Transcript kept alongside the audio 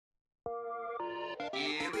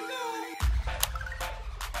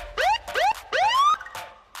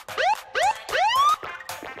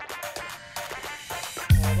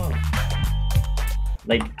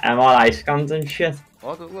like MRI scans and shit.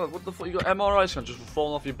 What the fuck? You got MRI scans just for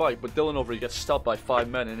falling off your bike, but Dylan over here gets stabbed by 5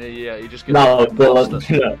 men, and he just gets. No,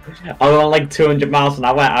 Dylan. I was on like 200 miles an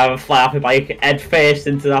hour. I would fly off my bike, head first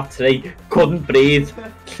into that tree. Couldn't breathe.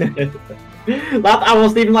 Lad, I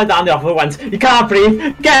wasn't even like that. And the officer went, "You can't breathe.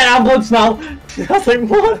 Get an ambulance now." I was like,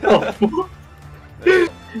 "What the fuck?"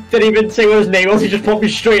 Didn't even say what his name was. He just put me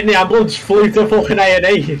straight in the ambulance, flew to fucking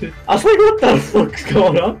A&E. I was like, "What the fuck's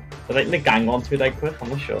going on?" I think the gang wants me like quick. I'm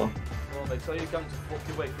not sure. They tell your gang to fuck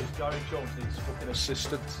your way because Gary Jones needs fucking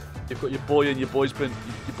assistance. You've got your boy and your boy's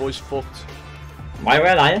fucked.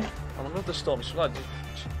 Where are you? I don't have to start my screen, I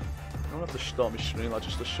don't have to start my screen,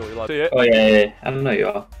 just to show you like. Oh yeah, I don't know you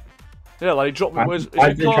are. Yeah, like he dropped me. Where's why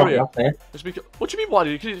did he drop you off there? What do you mean why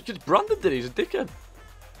did he? Because Brandon did, he's a dickhead.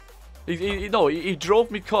 He drove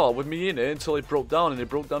my car with me in it until it broke down, and it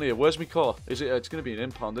broke down here. Where's my car? Is it? It's gonna be an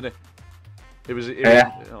impound, isn't it? It was. Yeah.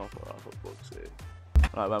 Oh, for fuck's sake.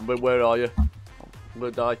 Right, man, where are you? I'm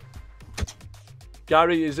gonna die.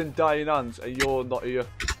 Gary is in dying hands, and you're not here.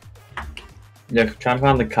 Yeah, trying to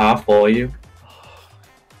find the car for you.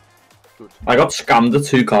 Good. I got scammed at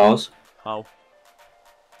 2 cars. How?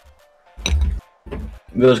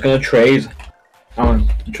 We was gonna trade.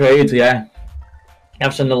 Yeah.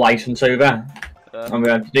 I've sent the license over. And we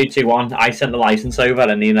went 3, 2, 1. I sent the license over,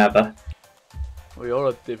 and he never. Well, you're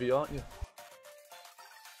a divvy, aren't you?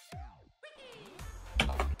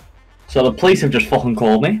 So the police have just fucking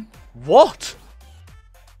called me. What?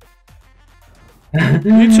 Are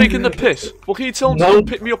you taking the piss? Well, can you tell them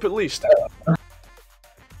to pick me up at least?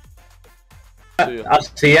 I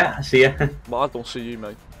see ya. I see ya. Well, I don't see you,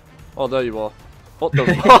 mate. Oh, there you are. What the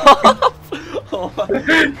fuck? Oh,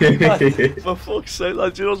 for fuck's sake,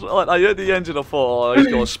 like, do you know what, like, I heard the engine, I thought, oh, he's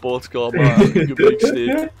got a sports car, man. Good big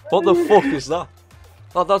Steve. What the fuck is that?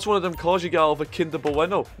 Lad, that's one of them cars you get out of a Kinder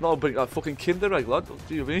Bueno. Not a big fucking Kinder egg, lad. What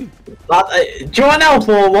do you mean? Lad, do you want help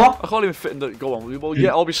or what? I can't even fit in the. Go on. Well,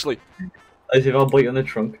 yeah, obviously. As if I'll put you in the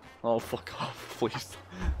trunk. Oh, fuck off, please.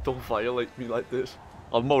 Don't violate me like this.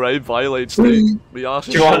 I'm already violated, Steve. My arse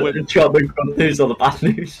is showing. Do you want the good news or the bad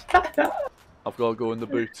news? I've got to go in the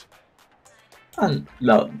boot.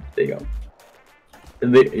 No, there you go.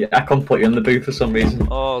 I can't put you in the boot for some reason.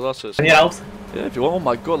 Oh, that's it. Any else? Yeah, if you want. Oh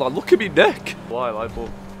my god, like, look at me neck. Why, like, but?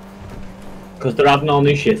 Because they're adding all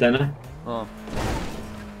new shit in it. Oh.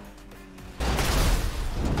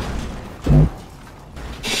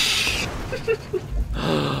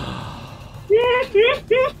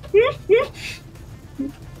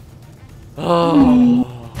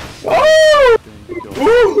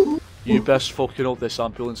 Oh. You best fucking hope this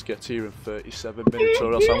ambulance gets here in 37 minutes,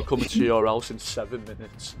 or else I'm coming to your house in 7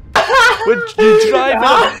 minutes. When you drive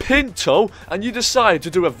a Pinto and you decide to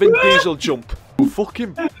do a Vin Diesel jump, you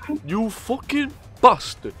fucking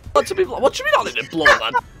bastard! What do you mean I didn't blow,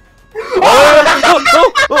 man?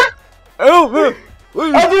 Help me!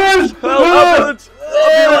 Ambulance!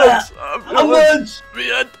 Ambulance! Ambulance!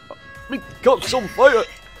 We got some fire!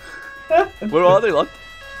 Where are they, lad?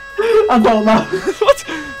 I don't know. What?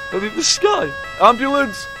 They're in the sky.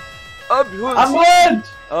 Ambulance! Ambulance! Ambulance!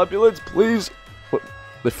 Ambulance, please! What?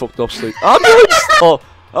 They fucked off, Steve. Ambulance! Oh,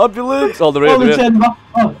 ambulance! Oh, they're here.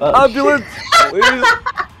 Ambulance! Please!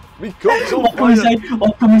 We got some fire!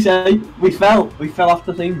 What can we say? We fell off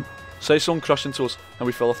the thing. Say someone crashed into us and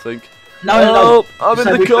we fell off the thing. No, help! no. I'm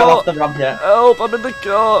in the car! Yeah. Help! I'm in the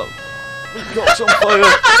car! We got some fire!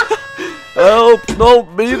 Help! No,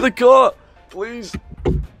 me in the car! Please!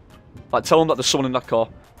 Like, tell them that there's someone in that car.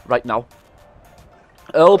 Right now.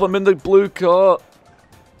 Help! I'm in the blue car!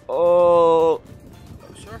 Oh...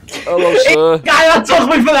 Hello, sir. Guy that took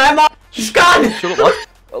me for that, man! She's gone! Shut up, lad.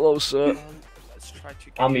 Hello, sir. Let's try to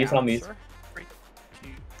get I'll mute. 3, 2,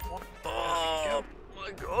 1. Oh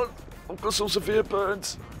my god. I've got some severe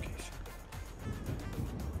burns. Okay, sir.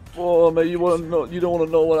 Oh, mate, you don't want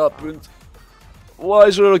to know what happened. Why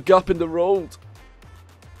is there a gap in the road?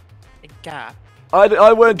 A gap?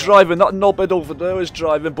 I weren't driving, that knobhead over there was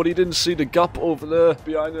driving, but he didn't see the gap over there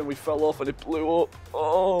behind him. We fell off and it blew up.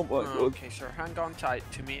 Oh my god. Okay, sir, hang on tight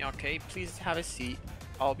to me, okay? Please have a seat.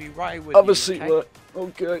 I'll be right with Have you. a seat, okay?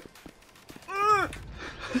 Okay.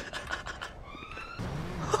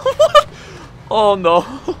 Oh no.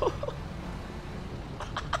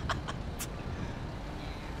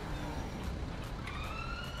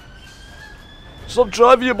 Stop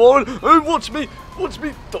driving, you moron! Hey, watch me! Watch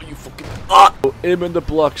me! Don't you fucking... Ah! Him in the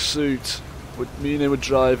black suit, with me and him were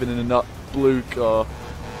driving in that blue car,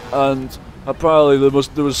 and apparently there was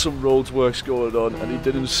some roadworks going on, and he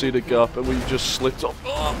didn't see the gap, and we just slipped off.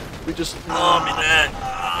 Oh, we just... Oh, me neck!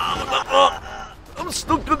 Oh, I'm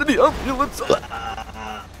stuck under the ambulance! Oh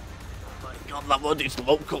my God, that one is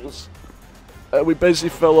locals. We basically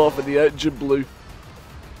fell off and the engine blew.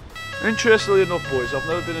 Interestingly enough, boys, I've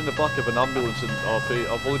never been in the back of an ambulance in RP.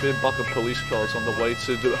 I've only been back of police cars on the way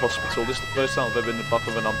to the hospital. This is the first time I've ever been in the back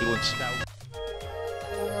of an ambulance. Okay,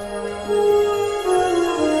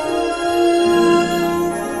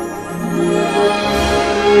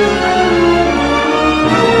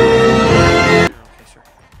 sir.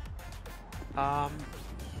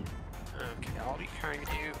 Okay, I'll be carrying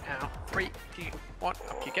you out. 3, 2, 1,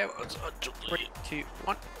 up you go. 3, 2,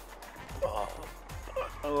 1.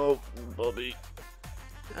 Hello, Bobby.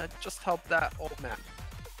 Just help that old man.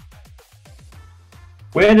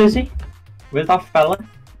 Where is he? Where's that fella?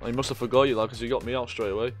 Oh, he must have forgot you, lad, because he got me out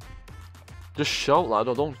straight away. Just shout, lad.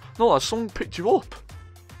 I don't. No, lad, someone picked you up.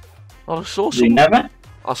 I saw someone. You never?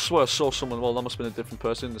 I swear I saw someone. Well, that must have been a different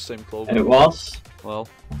person in the same clothing. It was. Well,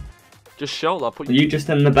 just shout, lad. Were you just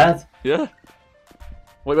in the bed? Yeah.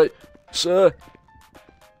 Wait, sir.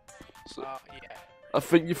 Yeah. I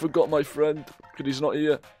think you forgot my friend, because he's not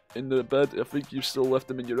here in the bed. I think you still left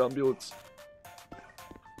him in your ambulance.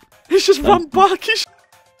 He's just run back.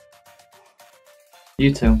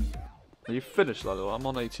 You too. Are you finished, lad? I'm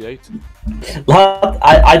on 88. Lad,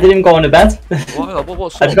 I didn't go into bed. Why?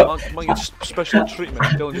 What's I up? got- Man gets special treatment.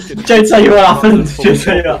 Dylan just gets... Just tell you what happened. Just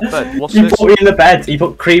tell you what. What's He this? put me in the bed, he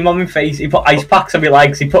put cream on my face, he put ice packs on my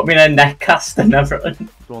legs, he put me in a neck cast and everything.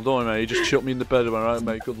 Well, don't worry, mate. You just chucked me in the bed and went, right,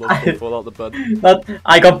 mate. Good luck. Don't fall out the bed. Lad,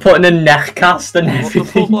 I got put in a neck cast and What the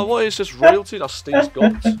everything. fuck? Like, what is this royalty? That stinks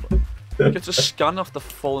guts. Gets a scan after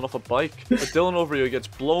falling off a bike. But Dylan over here gets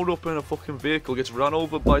blown up in a fucking vehicle, gets ran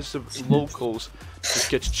over by some locals,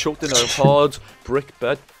 just gets choked in a hard brick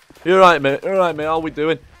bed. You're right, mate. You're right, mate. How we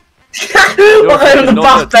doing? Look at him in the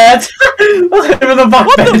back bed. Look at him in the back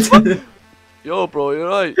bed. Yo, bro, you're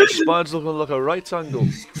right. Your spine's looking like a right angle.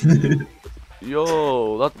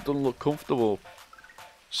 Yo, that doesn't look comfortable.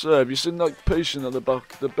 Sir, have you seen that patient at the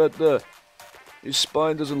back of the bed there? His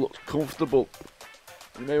spine doesn't look comfortable.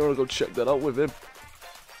 You may want to go check that out with him.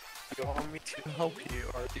 Do you want me to help you,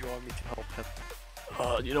 or do you want me to help him?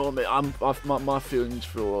 You know what, mate, my feelings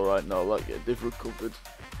feel alright now, like, yeah, they've recovered.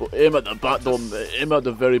 But him at the back door, him at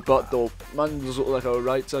the very back door, man does look like a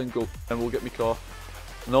right angle. And we'll get me car.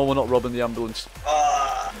 No, we're not robbing the ambulance.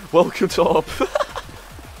 Welcome to Hop.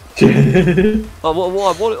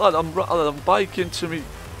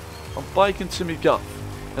 I'm biking to me gaff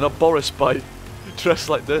in a Boris bike, dressed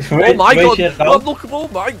like this. Wait, oh my god! wait, Oh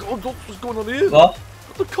my god! What's going on here? What?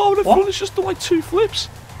 The car in front has just done like 2 flips.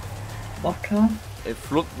 What car? In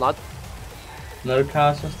front, lad. No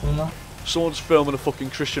car system there. Someone's filming a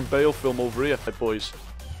fucking Christian Bale film over here. Hey boys,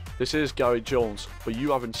 this is Gary Jones, but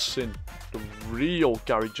you haven't seen the real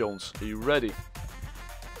Gary Jones. Are you ready?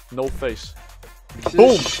 No face.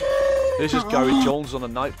 Boom! This is Gary Jones on the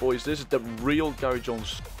night, boys. This is the real Gary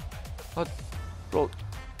Jones. Bro,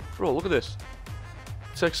 look at this.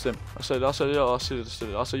 Text him. I said, yo,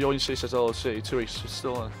 you see, he says, oh, see, 2 weeks, it's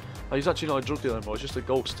still on. He's actually not a drug dealer anymore, he's just a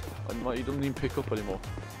ghost. And he doesn't even pick up anymore.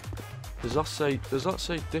 Does that say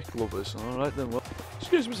dick lovers? Alright then, well.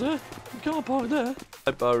 Excuse me, sir. You can't park there.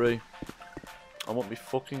 Hey, Barry. I want me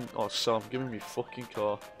fucking... Oh, Sam, give me me fucking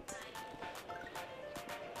car.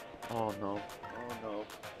 Oh, no. Oh, no.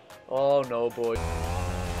 Oh, no, boy.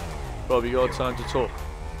 Bro, you got time to talk?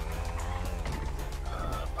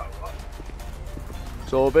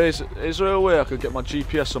 So basically, is there a way I could get my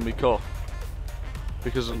GPS on my car?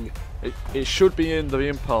 Because it should be in the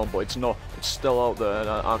impound, but it's not. It's still out there, and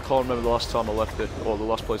I can't remember the last time I left it, or the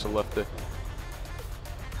last place I left it.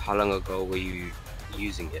 How long ago were you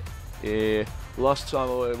using it? Yeah, last time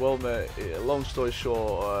well mate, long story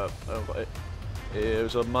short, it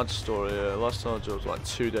was a mad story. Last time it was like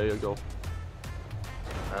 2 days ago.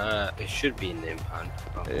 It should be in the impound.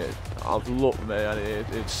 Oh. I've looked, mate,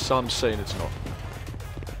 and Sam's saying it's not.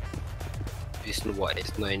 It's not what?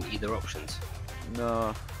 It's not in either options.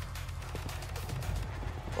 Nah.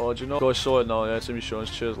 Oh, do you know? Go saw it now. Yeah, Timmy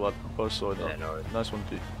Insurance. Cheers, lad. Go saw it now. Yeah, no. Nice one,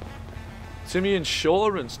 G. Timmy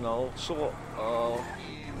Insurance now. So, I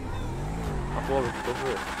thought I'd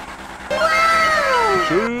cover it.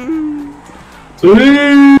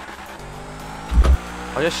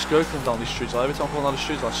 I just scoping down these streets. Like, every time I go down the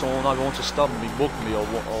streets, like someone either wants to stab me, mug me, or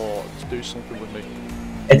to do something with me.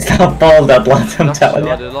 It's that ball that lad, I'm telling you.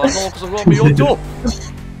 Like, no, because I've got me hooked up.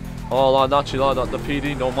 Oh, like, actually, like, that, the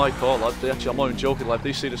PD know my car, like, I'm not even joking, like, if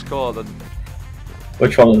they see this car, then...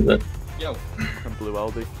 Which one is it? Yo. Fucking blue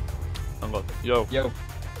Aldi. Hang on. Yo. Yo.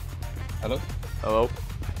 Hello? Hello.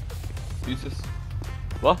 Who's this?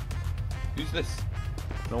 What? Who's this?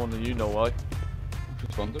 No one that you know why.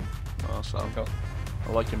 Just wondering. Oh, Sam. Okay.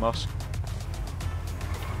 I like your mask.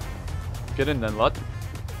 Get in then, lad.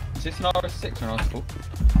 Is this an RS6 or an RS4?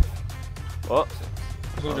 What? I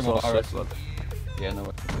was wondering That's what R6, lad. Yeah, no,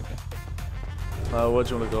 okay. Where do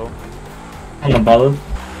you want to go? I'm not bothered.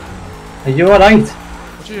 Are you alright?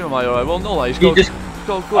 What do you mean, am I alright? Well, no, like, You just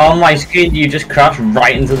go. on my screen. You just crashed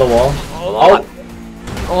right into the wall.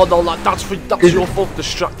 Oh no, lad, that's your fault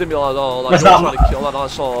distracting me, lad. Oh, lad, What's you're that? trying to kill lad.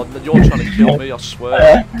 That's all. You're trying to kill me, I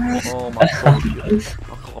swear. Oh my god. I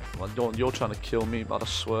can't, man, you're trying to kill me, man, I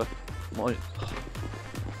swear. My...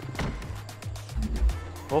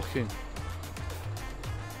 Fucking,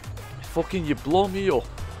 you blow me up.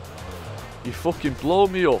 You fucking blow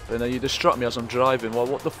me up and then you distract me as I'm driving. Well,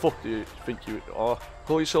 what the fuck do you think you are?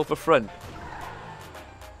 Call yourself a friend?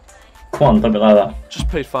 Come on, don't be like that. Just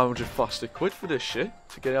paid 500 bastard quid for this shit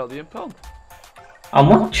to get out of the impound. How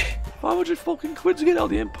much? 500 fucking quid to get out of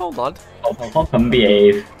the impound, lad. Oh, fucking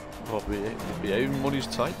behave. Oh, behave. Money's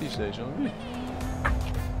tight these days, you know what I mean?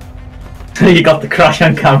 You got the crash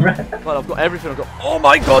on camera. Lad, I've got everything. I've got. Oh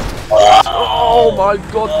my god! Oh my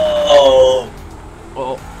god!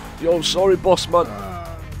 Oh, yo, sorry, boss man.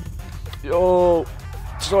 Yo,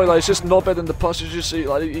 sorry, like, it's just knobhead in the passenger seat.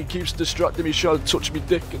 Like, he keeps distracting me, trying to touch me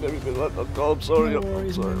dick and everything. Like, oh, I'm sorry. No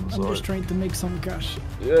worries, I'm man. sorry. I'm just trying to make some cash.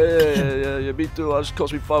 Yeah, me too. It just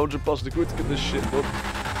cost me 500 bastard quid to get this shit done.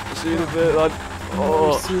 I'll see you in a bit, lad.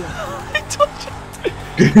 Oh, I touched it.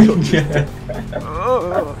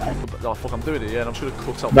 Oh fuck, I'm doing it, yeah, and I'm just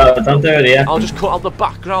gonna cut out. No, don't do it, yeah. I'll just cut out the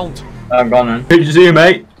background. I'm gone then. Good to see you,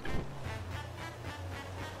 mate.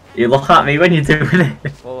 You look at me when you're doing it.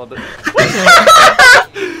 Well,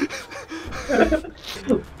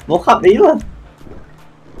 Look at me, lad.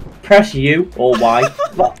 Press U or Y.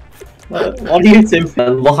 What are you doing?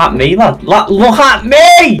 Look at me, lad. Look at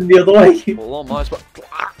me! The other way. well, on my spot.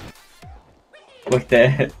 Look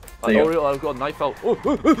there. I've got a knife out. Right,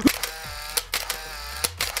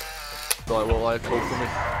 well, I call for me.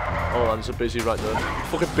 Oh, there's a busy right there.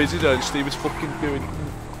 Fucking busy there, and Steven's fucking doing.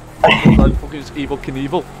 Fucking evil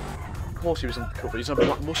Knievel. Of course he was undercover. He's on a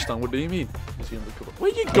black Mustang. What do you mean? Is he undercover?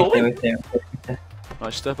 Where are you going?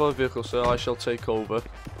 Right, step out of the vehicle, sir. I shall take over. What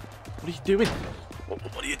are you doing? What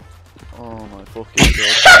are you? Oh my fucking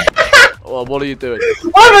god. Oh, what are you doing?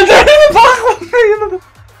 I'm doing the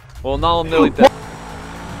Well, now I'm nearly dead.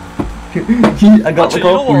 I got Actually, you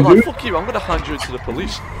know what? Like, fuck you. I'm gonna hand you into the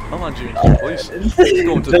police. I'll hand you into the police. You're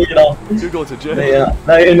going to, you're going to jail.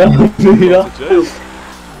 No, you're not. No, you're not. To jail.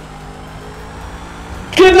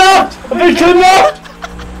 Kidnapped! I've been kidnapped!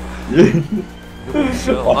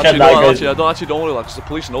 Actually, I don't know that because the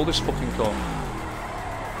police know this fucking car.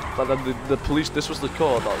 Like, the police, this was the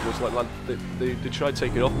car that was like they tried to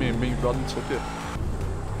take it off me and me ran and took it.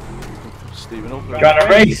 Stephen, over. You want a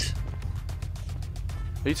race?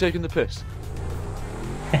 Are you taking the piss?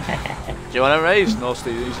 Do you want a race? No,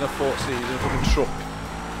 Steve. He's in a Ford. Steve. He's in a fucking truck.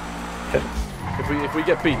 If we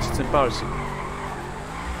get beat, it's embarrassing.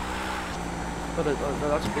 But it's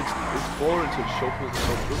boring to show people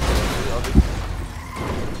so good.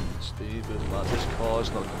 Steve, lad, this car's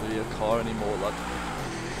not gonna be a car anymore, lad.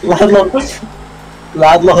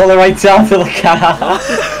 Lad, look on the right side of the car.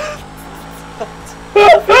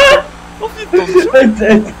 What have you done to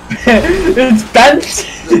it? It's bent.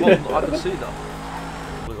 Well, I can see that.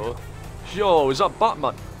 Yo, is that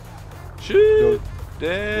Batman? Shit.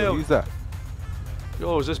 Damn. Who's that?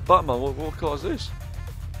 Yo, is this Batman? What car is this?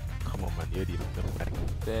 Come on, man, you already know, man.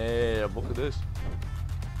 Damn, look at this.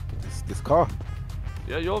 This car?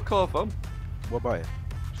 Yeah, your car, fam. What about it?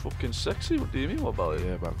 It's fucking sexy. What do you mean, what about it?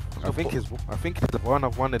 Yeah, but I think it's one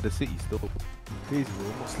of one in the city still. Please, bro,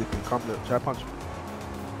 I'm not sleeping. Come, look, try punch me.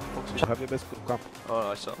 Have your best come.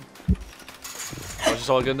 Alright, so. I just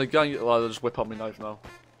all get in the gang. Well, I'll just whip out my knife now.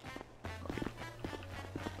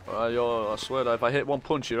 Alright, yo, I swear that if I hit one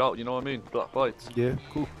punch, you're out. You know what I mean? Black lights. Yeah,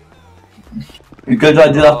 cool. You good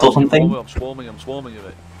I do that dozen thing? I'm swarming you,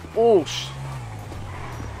 mate. Oh,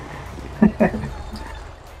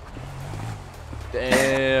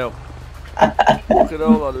 damn. Look at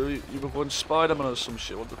all that. You were going Spider-Man or some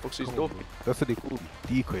shit. What the fuck's he doing? That's what they call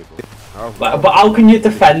decoy, bro. But how can you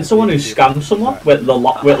defend someone who scams someone with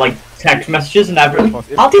like text messages and everything?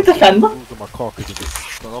 How do you defend them? My car because of it.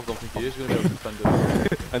 I don't think he is going to be able to defend it.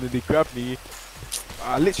 And then they grabbed me.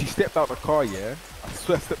 I literally stepped out the car, yeah. I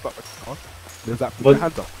swear I stepped out the car. There's that put my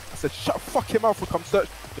hands up. I said, shut fuck him out for come search.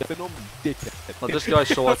 I said, no, dickhead. Like, this guy's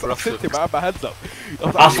so hyperactive. I had my hands up.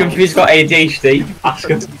 Ask him if he's got ADHD. Ask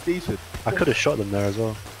him. I could have shot them there as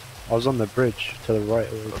well. I was on the bridge to the right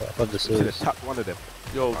of the Should have sewers. tapped one of them.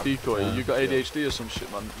 Yo, Decoy, you got ADHD or some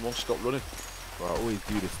shit, man. You won't stop running. Bro, I always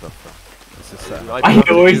do this stuff, bro. It's just sad. I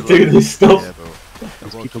always do this stuff. Yeah, bro.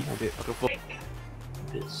 Just keep them on.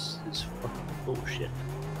 is fucking bullshit.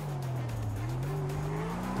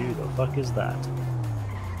 Who the fuck is that?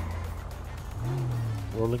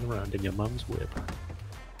 Rolling around in your mum's whip.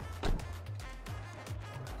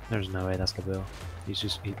 There's no way that's the bill.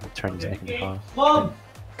 He's trying to nick the car. Mom!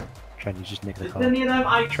 Trying to just nick the Is car. there any of them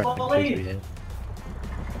I Trying to follow? please be hit.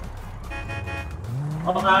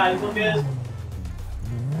 Okay, look at.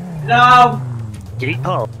 No! Get it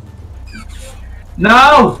up!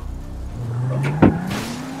 No!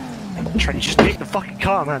 Trying to just nick the fucking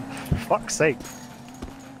car, man! For fuck's sake!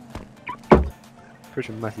 Pretty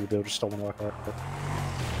sure Matthew Bill just stole one of our car.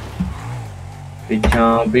 It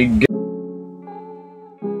can't be good.